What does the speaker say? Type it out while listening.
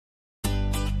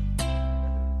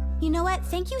You know what?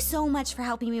 Thank you so much for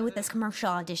helping me with this commercial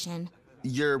audition.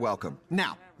 You're welcome.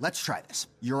 Now, let's try this.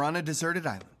 You're on a deserted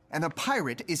island, and a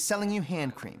pirate is selling you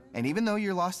hand cream. And even though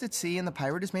you're lost at sea and the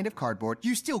pirate is made of cardboard,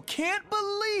 you still can't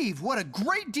believe what a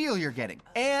great deal you're getting.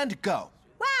 And go.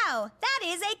 Wow, that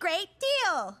is a great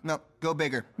deal. No, go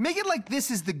bigger. Make it like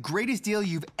this is the greatest deal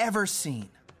you've ever seen.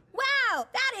 Wow,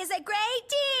 that is a great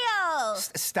deal.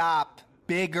 Stop.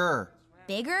 Bigger.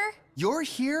 Bigger? You're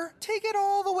here, take it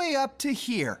all the way up to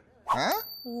here. Huh?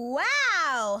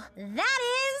 Wow, that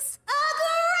is a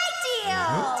great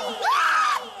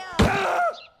deal.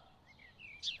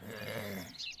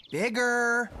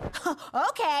 Bigger.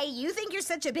 Okay, you think you're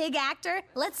such a big actor?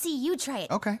 Let's see you try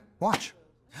it. Okay, watch.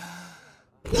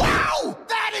 Wow!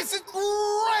 That is a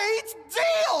great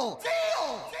deal!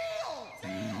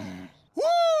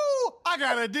 Woo! I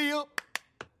got a deal.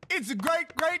 It's a great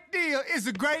deal. It's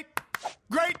a great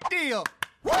deal.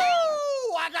 Woo!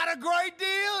 I got a great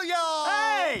deal, y'all!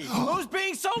 Hey! Who's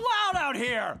being so loud out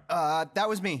here? That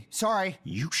was me. Sorry.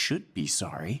 You should be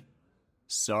sorry.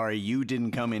 Sorry you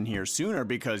didn't come in here sooner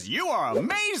because you are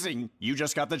amazing! You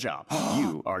just got the job.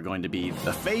 You are going to be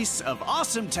the face of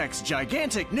Awesome Tech's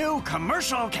gigantic new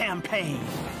commercial campaign.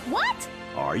 What?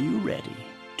 Are you ready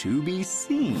to be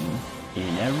seen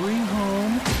in every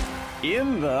home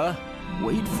in the,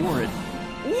 wait for it,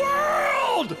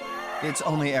 world? It's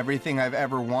only everything I've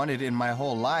ever wanted in my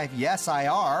whole life. Yes, I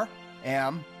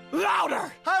am.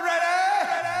 Louder! I'm ready!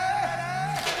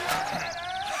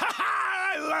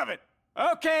 I love it!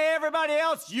 Okay, everybody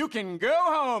else, you can go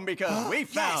home because we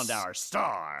found our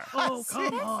star. Oh,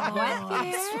 come on. But I'm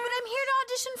here to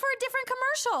audition for a different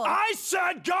commercial. I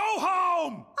said go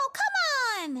home! Oh, come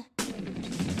on!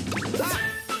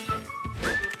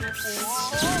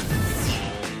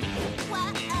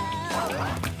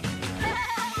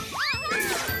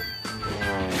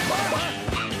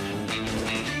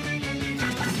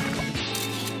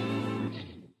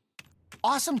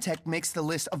 Awesome Tech makes the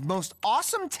list of most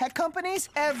awesome tech companies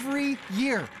every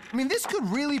year. I mean, this could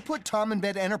really put Tom and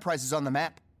Bed Enterprises on the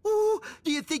map. Ooh,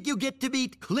 do you think you'll get to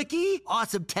meet Clicky,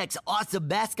 Awesome Tech's awesome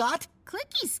mascot?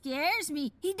 Clicky scares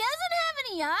me. He doesn't have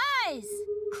any eyes.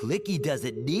 Clicky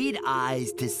doesn't need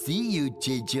eyes to see you,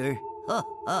 Ginger.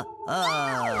 I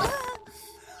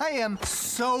am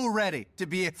so ready to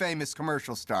be a famous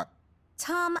commercial star.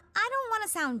 Tom, I don't want to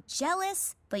sound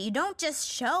jealous, but you don't just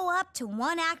show up to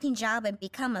one acting job and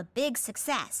become a big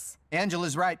success.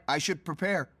 Angela's right. I should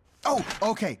prepare. Oh,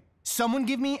 okay. Someone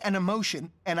give me an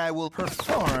emotion, and I will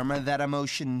perform that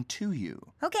emotion to you.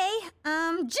 Okay,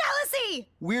 jealousy!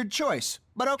 Weird choice,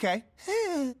 but okay.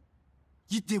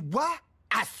 You did what?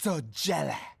 I so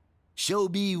jealous. Show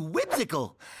me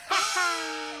whimsical.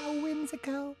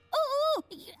 Whimsical. Ooh,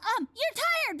 you're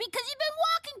tired because you've been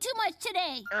walking too much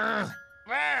today.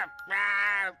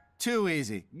 Too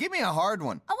easy. Give me a hard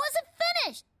one. I wasn't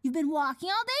finished. You've been walking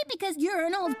all day because you're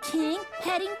an old king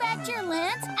heading back to your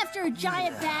lands after a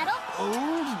giant battle.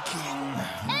 Old king.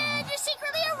 And you're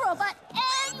secretly a robot,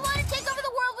 and you want to take over the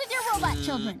world with your robot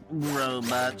children.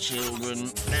 Robot children.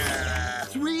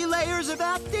 3 layers of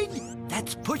acting?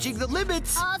 That's pushing the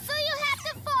limits. Also, you have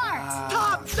to fart.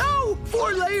 Tom, no!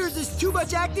 4 layers is too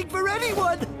much acting for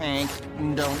anyone. Hank,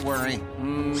 don't worry.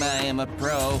 I am a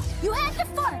pro. You have to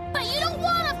fart, but you don't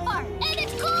want to fart, and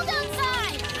it's cold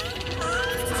outside.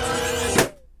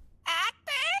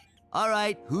 All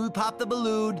right, who popped the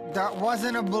balloon? That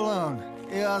wasn't a balloon.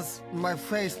 It was my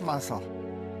face muscle.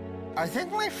 I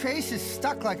think my face is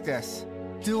stuck like this.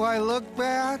 Do I look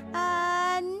bad?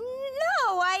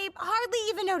 No, I hardly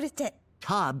even noticed it.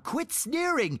 Tom, quit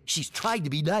sneering. She's trying to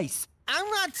be nice. I'm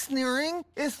not sneering.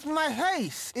 It's my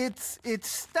face. It's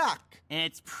stuck.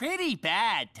 It's pretty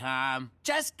bad, Tom.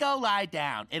 Just go lie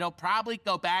down. It'll probably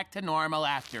go back to normal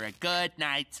after a good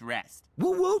night's rest.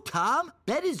 Woo-woo, Tom.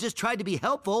 Ben is just trying to be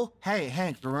helpful. Hey,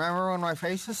 Hank, remember when my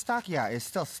face is stuck? Yeah, it's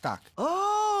still stuck.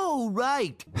 Oh,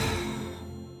 right.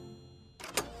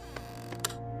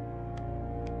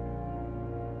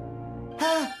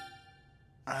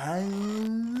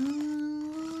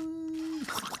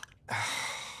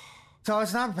 So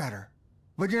it's not better.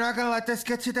 But you're not gonna let this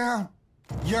get you down.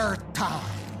 You're Tom.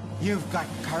 You've got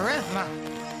charisma.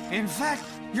 In fact,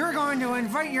 you're going to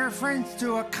invite your friends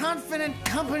to a confident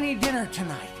company dinner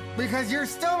tonight. Because you're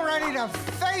still ready to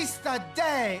face the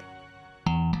day.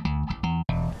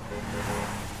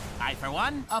 I, for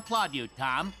one, applaud you,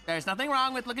 Tom. There's nothing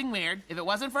wrong with looking weird. If it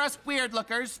wasn't for us weird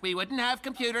lookers, we wouldn't have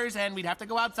computers and we'd have to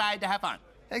go outside to have fun.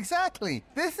 Exactly.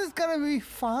 This is gonna be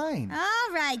fine.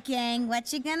 All right, gang,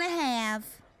 what you gonna have?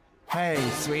 Hey,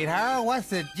 sweetheart, what's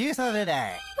the juice of the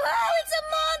day? Oh, it's a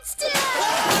monster!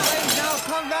 Wait, no,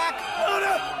 come back! Oh,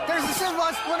 no! There's There's a simple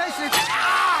explanation.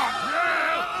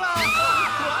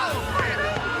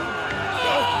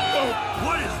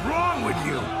 What is wrong with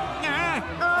you?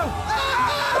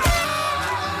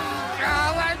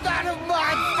 I'm not a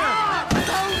monster!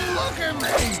 Don't look at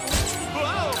me!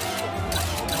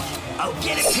 Oh,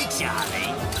 get a picture,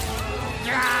 honey.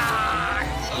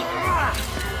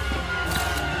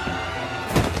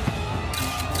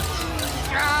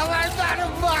 I'm not a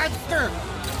monster!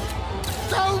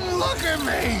 Don't look at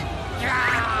me!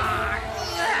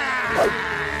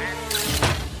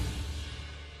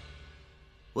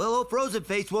 Well, old Frozen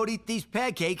Face won't eat these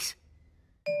pancakes.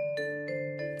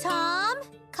 Tom,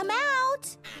 come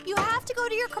out. You have to go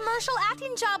to your commercial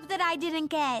acting job that I didn't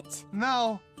get.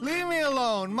 No, leave me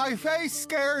alone. My face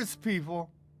scares people.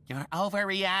 You're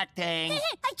overreacting. Hey,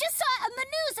 I just saw on the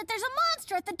news that there's a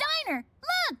monster at the diner.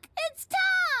 Look, it's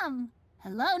Tom.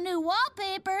 Hello, new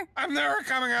wallpaper. I'm never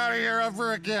coming out of here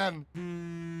ever again.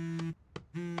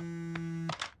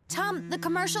 Tom, the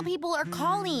commercial people are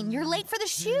calling. You're late for the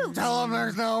shoot. Tell them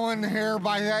there's no one here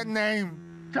by that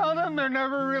name. Tell them there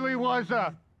never really was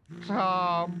a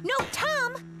Tom. No,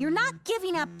 Tom, you're not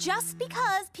giving up just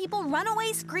because people run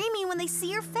away screaming when they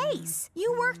see your face.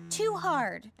 You worked too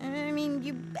hard. I mean,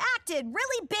 you acted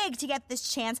really big to get this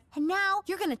chance, and now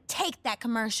you're gonna take that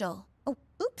commercial. Oh,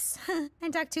 oops. I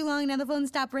talked too long, now the phone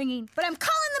stopped ringing. But I'm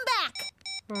calling them back!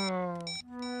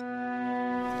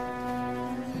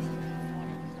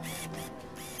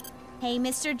 Hey,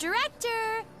 Mr.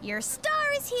 Director, your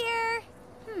star is here.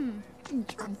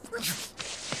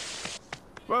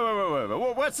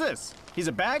 Wait, what's this? He's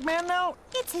a bag man now?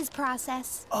 It's his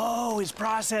process. Oh, his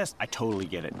process. I totally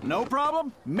get it. No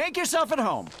problem. Make yourself at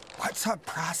home. What's a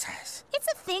process? It's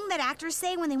a thing that actors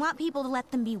say when they want people to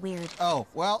let them be weird. Oh,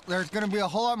 well, there's gonna be a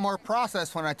whole lot more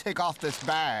process when I take off this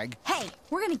bag. Hey,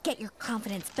 we're gonna get your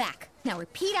confidence back. Now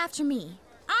repeat after me.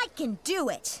 I can do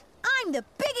it. I'm the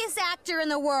biggest actor in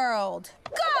the world.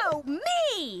 Go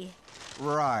me!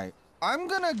 Right. I'm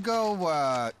gonna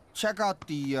go, check out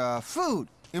the, food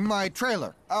in my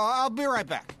trailer. I'll be right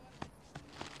back.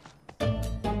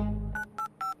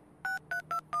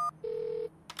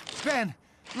 Ben,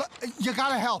 look, you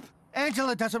gotta help.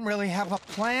 Angela doesn't really have a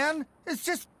plan. It's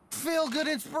just feel-good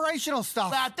inspirational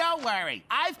stuff. Well, don't worry.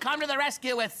 I've come to the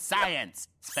rescue with science.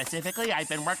 Specifically, I've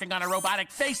been working on a robotic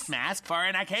face mask for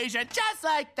an occasion just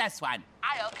like this one.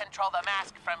 I'll control the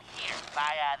mask from here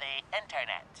via the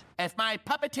internet. If my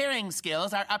puppeteering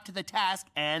skills are up to the task,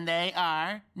 and they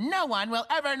are, no one will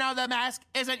ever know the mask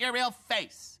isn't your real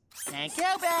face. Thank you,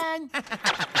 Ben.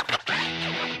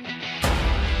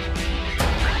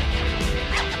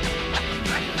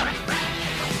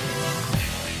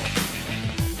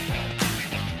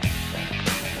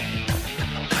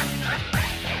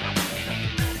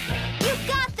 You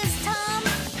got this, Tom!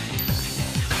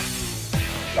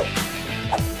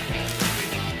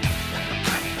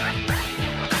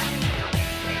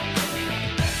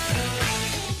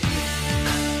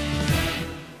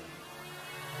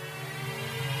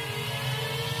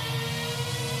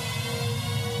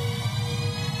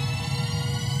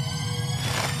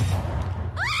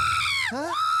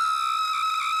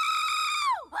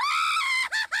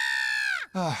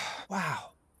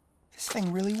 Wow. This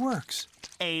thing really works.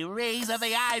 A raise of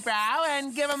the eyebrow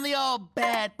and give him the old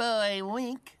bad boy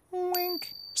wink.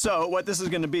 Wink. So what this is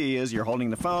going to be is you're holding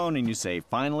the phone and you say,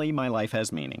 "Finally, my life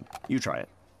has meaning." You try it.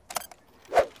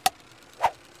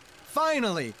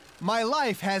 Finally, my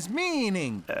life has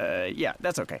meaning. Yeah,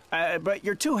 that's okay. But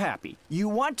you're too happy. You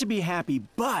want to be happy,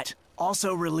 but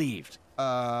also relieved.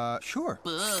 Sure.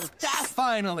 Ugh.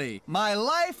 Finally, my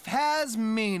life has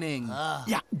meaning.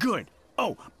 Yeah, good.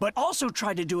 Oh, but also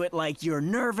try to do it like you're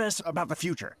nervous about the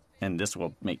future. And this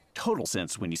will make total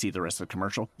sense when you see the rest of the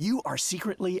commercial. You are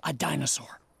secretly a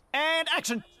dinosaur. And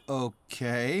action!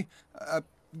 Okay.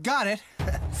 Got it.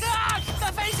 Ah,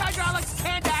 the face hydraulics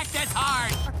can't act as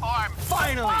hard. Perform.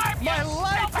 Finally, Perform, my you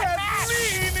life stupid has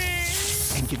man.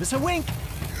 meaning. And give us a wink.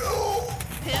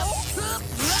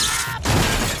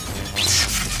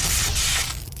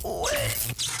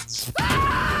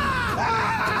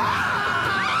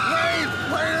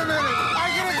 Wait a minute. I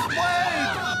can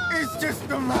explain. It's just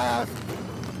a mask.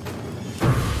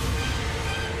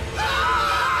 No.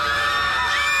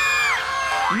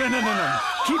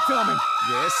 Keep filming.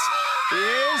 This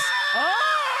is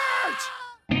art!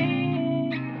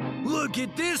 Look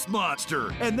at this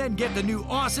monster! And then get the new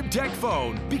Awesome Tech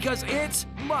phone, because it's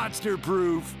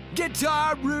monster-proof.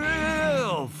 Guitar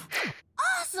Roof!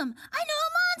 Awesome! I know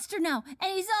a monster now,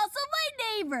 and he's also my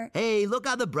neighbor. Hey, look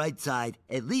on the bright side.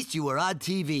 At least you were on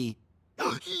TV.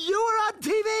 You were on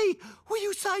TV? Will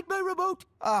you sign my remote?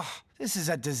 This is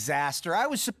a disaster. I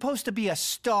was supposed to be a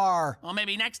star. Well,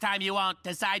 maybe next time you won't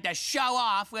decide to show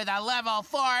off with a level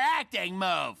 4 acting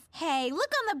move. Hey,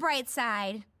 look on the bright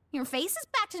side. Your face is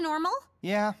back to normal.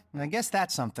 Yeah, I guess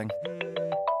that's something.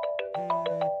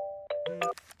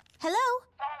 Hello?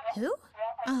 Who?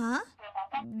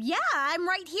 Yeah, I'm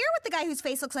right here with the guy whose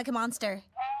face looks like a monster.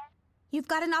 You've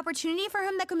got an opportunity for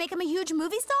him that could make him a huge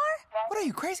movie star? What are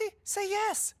you, crazy? Say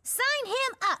yes. Sign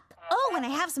him up. Oh, and I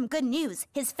have some good news.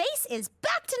 His face is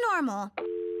back to normal.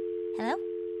 Hello?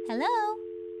 Hello?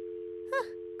 Huh,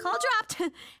 call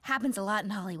dropped. Happens a lot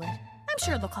in Hollywood. I'm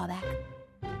sure they'll call back.